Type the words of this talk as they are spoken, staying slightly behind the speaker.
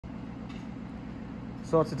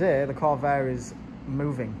So today the Corvair is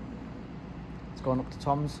moving. It's going up to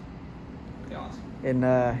Tom's in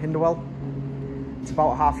Hinderwell. It's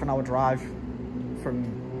about a half an hour drive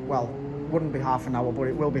from, well, wouldn't be half an hour, but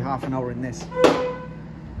it will be half an hour in this.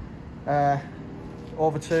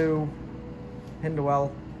 Over to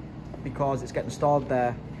Hinderwell because it's getting stored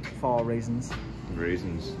there for reasons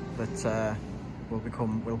that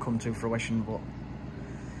will come to fruition. But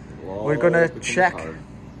we're gonna check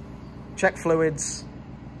fluids.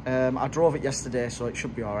 I drove it yesterday, so it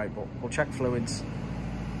should be all right. But we'll check fluids,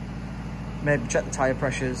 maybe check the tyre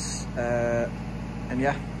pressures, and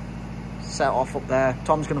yeah, set off up there.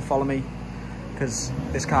 Tom's gonna follow me because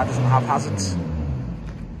this car doesn't have hazards.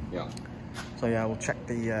 Yeah. So yeah, we'll check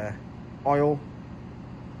the oil,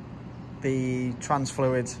 the trans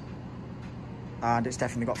fluid, and it's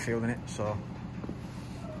definitely got fuel in it. So.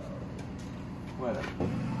 Where then?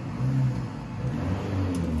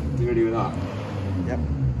 You ready with that? Yep.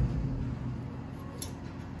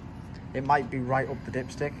 It might be right up the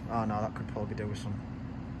dipstick. Oh no, that could probably do with some.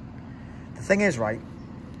 The thing is, right,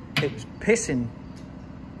 it was pissing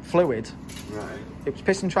fluid. Right. It was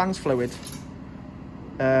pissing trans fluid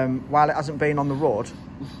while it hasn't been on the road,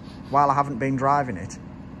 while I haven't been driving it.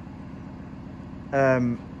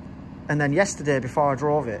 And then yesterday, before I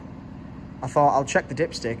drove it, I thought I'll check the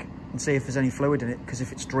dipstick and see if there's any fluid in it, because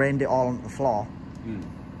if it's drained it all onto the floor.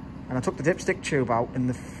 And I took the dipstick tube out, and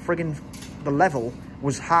the level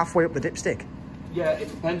was halfway up the dipstick. Yeah, it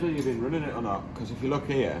depends whether you've been running it or not, because if you look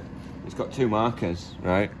here, it's got two markers,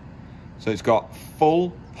 right? So it's got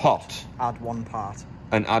full hot. Add 1 part.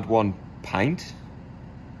 And add 1 pint.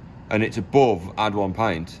 And it's above add 1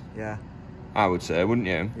 pint. Yeah. I would say, wouldn't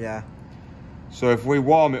you? Yeah. So if we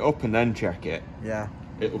warm it up and then check it, yeah,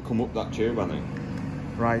 it'll come up that tube, I think.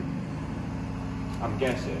 Right. I'm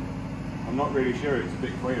guessing. I'm not really sure. It's a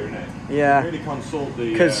bit queer, isn't it? Yeah. Really consult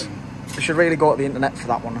the. Because we should really go to the internet for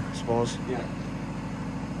that one, I suppose. Yeah.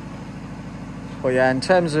 But yeah, in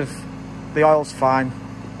terms of the oil's fine.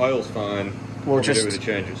 Oil's fine. We'll probably just do with a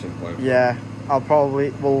change at some point. Yeah,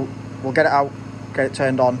 we'll get it out, get it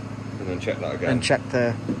turned on, and then check that again. And check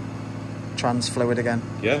the trans fluid again.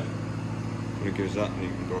 Yeah. You give us that, and you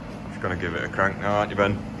can go. Just gonna give it a crank now, aren't you,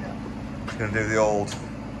 Ben? Yeah. Just gonna do the old.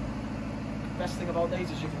 Best thing about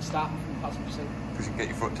these is you can start them from the passenger seat. Because you can get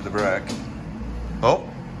your foot to the brake. Oh.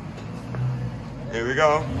 Here we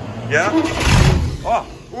go. Yeah. Oh.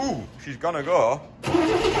 Ooh. She's gonna go.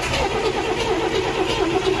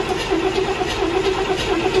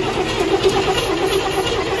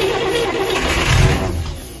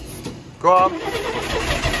 Go on.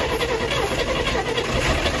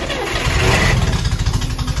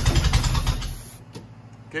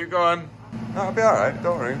 Keep going. That'll be alright,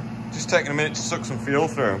 don't worry. Just taking a minute to suck some fuel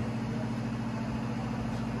through.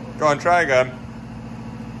 Go on, try again.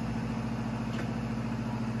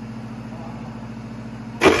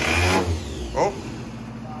 Oh.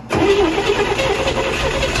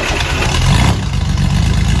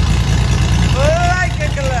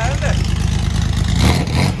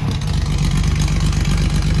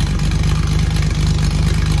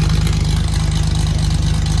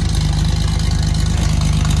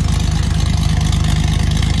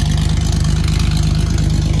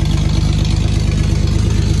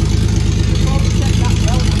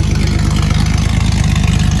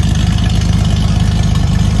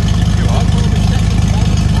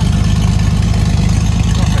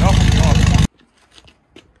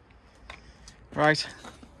 Right,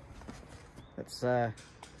 let's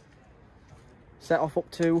set off up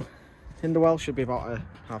to Hinderwell. Should be about a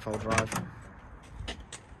half-hour drive.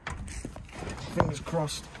 Fingers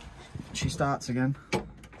crossed she starts again.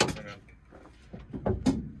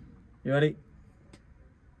 You ready?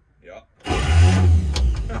 Yeah.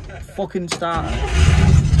 Fucking start.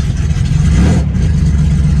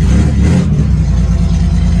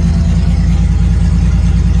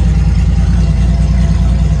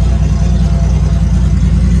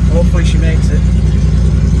 Hopefully she makes it.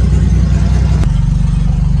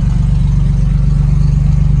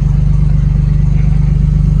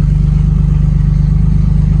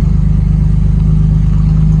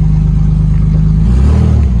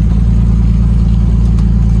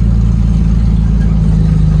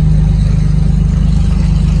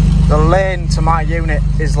 The lane to my unit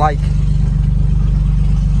is like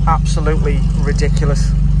absolutely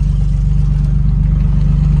ridiculous.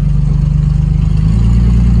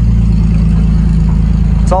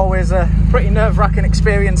 It's always a pretty nerve-wracking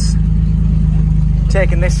experience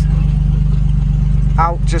taking this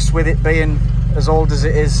out, just with it being as old as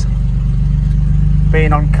it is,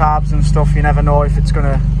 being on carbs and stuff. You never know if it's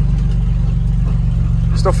gonna,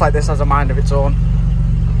 stuff like this has a mind of its own.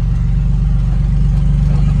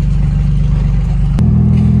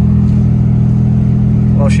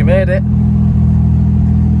 Well, she made it. I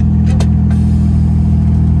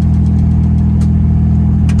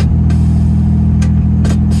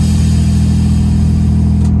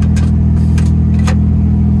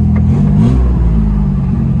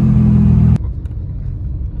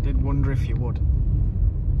did wonder if you would.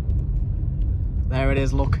 There it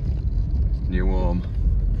is, look. New warm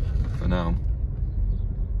for now.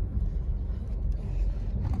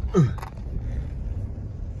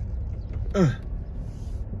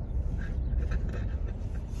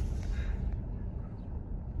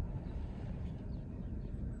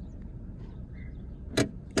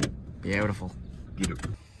 Beautiful.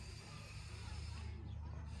 Beautiful.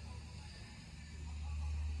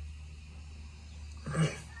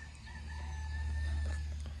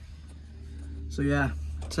 So yeah,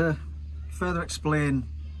 to further explain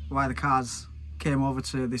why the cars came over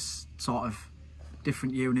to this sort of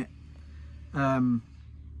different unit, I'd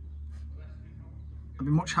be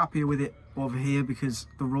much happier with it over here because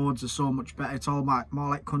the roads are so much better. It's all more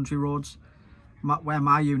like country roads. Where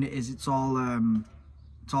my unit is, it's all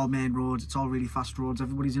main roads. It's all really fast roads.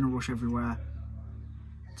 Everybody's in a rush everywhere.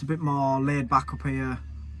 It's a bit more laid back up here.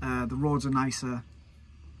 The roads are nicer,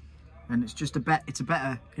 and it's just a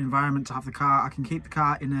better environment to have the car. I can keep the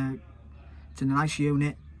car in a nice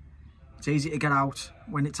unit. It's easy to get out.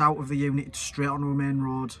 When it's out of the unit, it's straight onto a main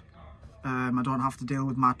road. I don't have to deal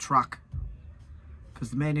with my track, because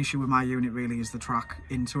the main issue with my unit really is the track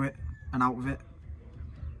into it and out of it.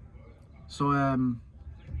 So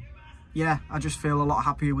yeah, I just feel a lot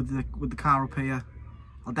happier with the car up here.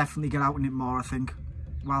 I'll definitely get out in it more, I think,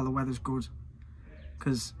 while the weather's good,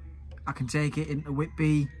 because I can take it into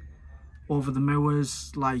Whitby, over the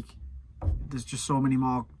moors. Like, there's just so many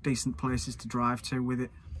more decent places to drive to with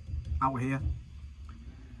it out here.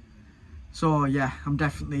 So yeah, I'm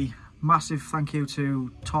definitely massive thank you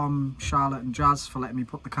to Tom, Charlotte and Jazz for letting me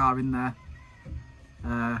put the car in there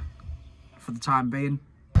for the time being.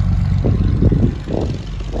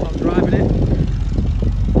 I'm driving it.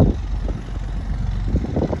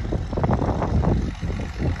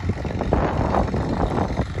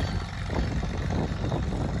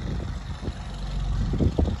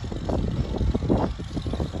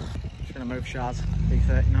 Just gonna move Shaz,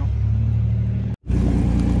 B30 now.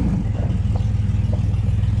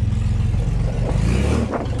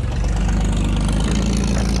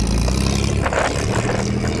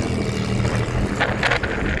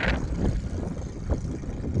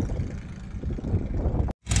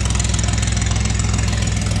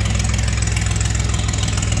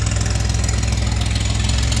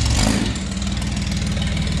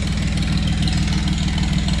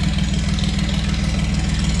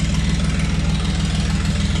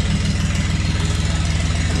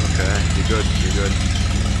 You're good.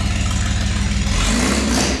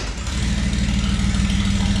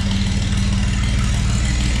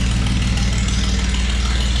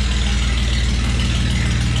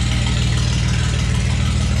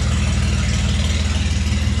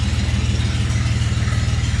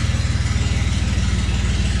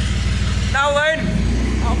 Now then!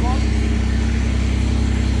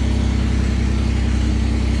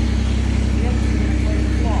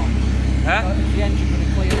 Huh? The engine going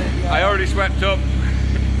to clear it? I already swept up. Is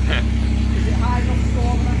it high enough to go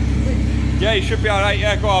over that? Yeah, you should be alright,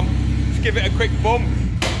 yeah, go on. Just give it a quick bump.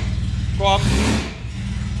 Go on.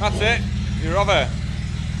 That's it. You're over.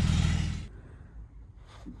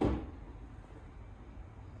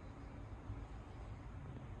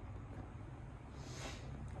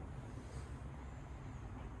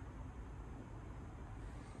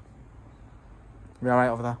 Be alright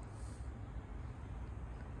over there?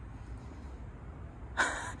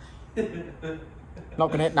 Not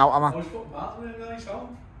gonna hit now, am I?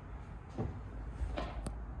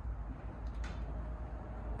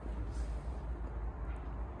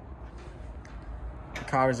 The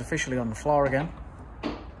car is officially on the floor again.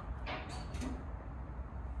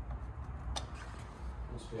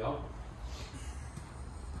 Must be out.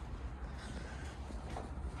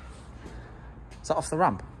 Is that off the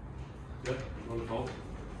ramp? Yeah, on the phone.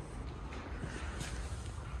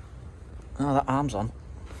 Oh, that arm's on.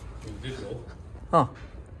 It did roll. Oh.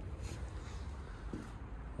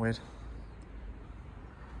 Weird.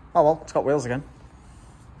 Oh well, it's got wheels again.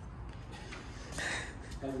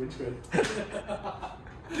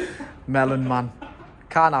 Melon man.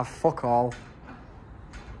 Can't have fuck all.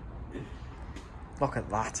 Look at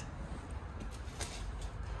that.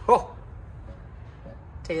 Oh!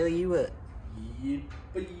 Tell you what.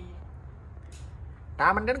 Yippee.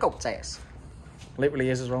 Diamond and goat's ass. Literally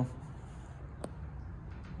is as well.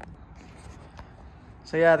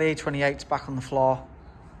 So yeah, the E28's back on the floor,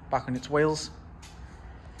 back on its wheels.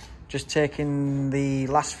 Just taking the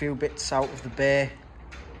last few bits out of the bay.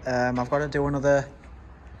 I've got to do another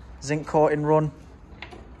zinc coating run.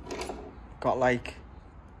 Got like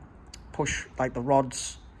push like the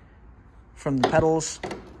rods from the pedals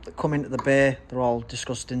that come into the bay. They're all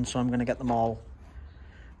disgusting, so I'm going to get them all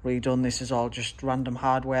redone. This is all just random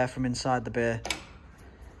hardware from inside the bay.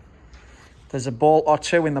 There's a bolt or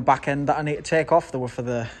two in the back end that I need to take off. They were for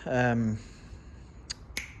the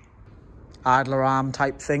idler arm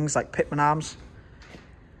type things, like pitman arms.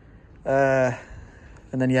 And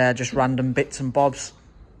then yeah, just random bits and bobs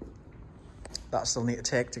that I still need to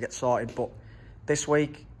take to get sorted. But this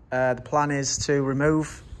week the plan is to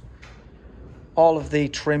remove all of the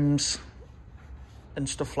trims and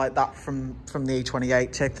stuff like that from the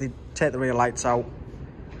E28. Take the rear lights out,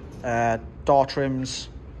 door trims,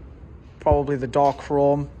 probably the door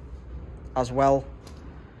chrome as well,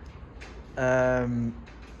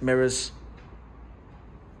 mirrors,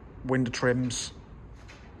 window trims.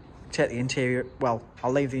 Take the interior, well,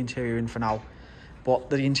 I'll leave the interior in for now, but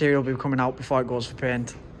the interior will be coming out before it goes for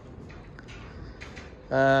paint.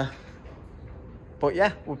 But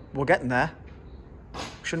yeah, we're getting there.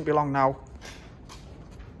 Shouldn't be long now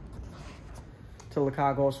till the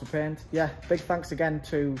car goes for paint. Yeah, big thanks again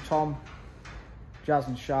to Tom, Jazz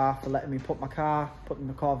and Shah for letting me putting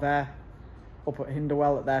the Corvair up at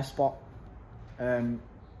Hinderwell at their spot. I'm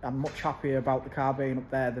much happier about the car being up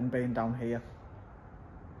there than being down here.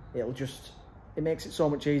 It makes it so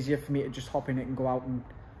much easier for me to just hop in it and go out and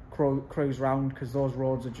cruise around, because those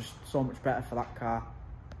roads are just so much better for that car.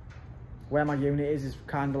 Where my unit is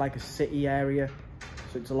kind of like a city area,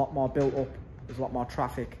 so it's a lot more built up, there's a lot more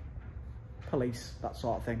traffic, police, that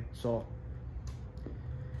sort of thing. So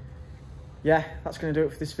yeah, that's going to do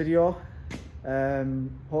it for this video.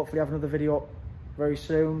 Hopefully have another video up very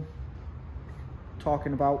soon,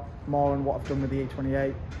 talking about more on what I've done with the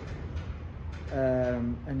E28.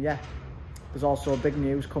 And yeah, there's also big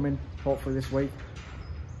news coming hopefully this week,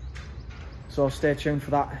 so stay tuned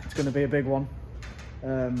for that. It's going to be a big one.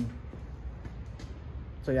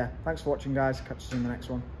 So yeah, thanks for watching guys, catch you in the next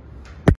one.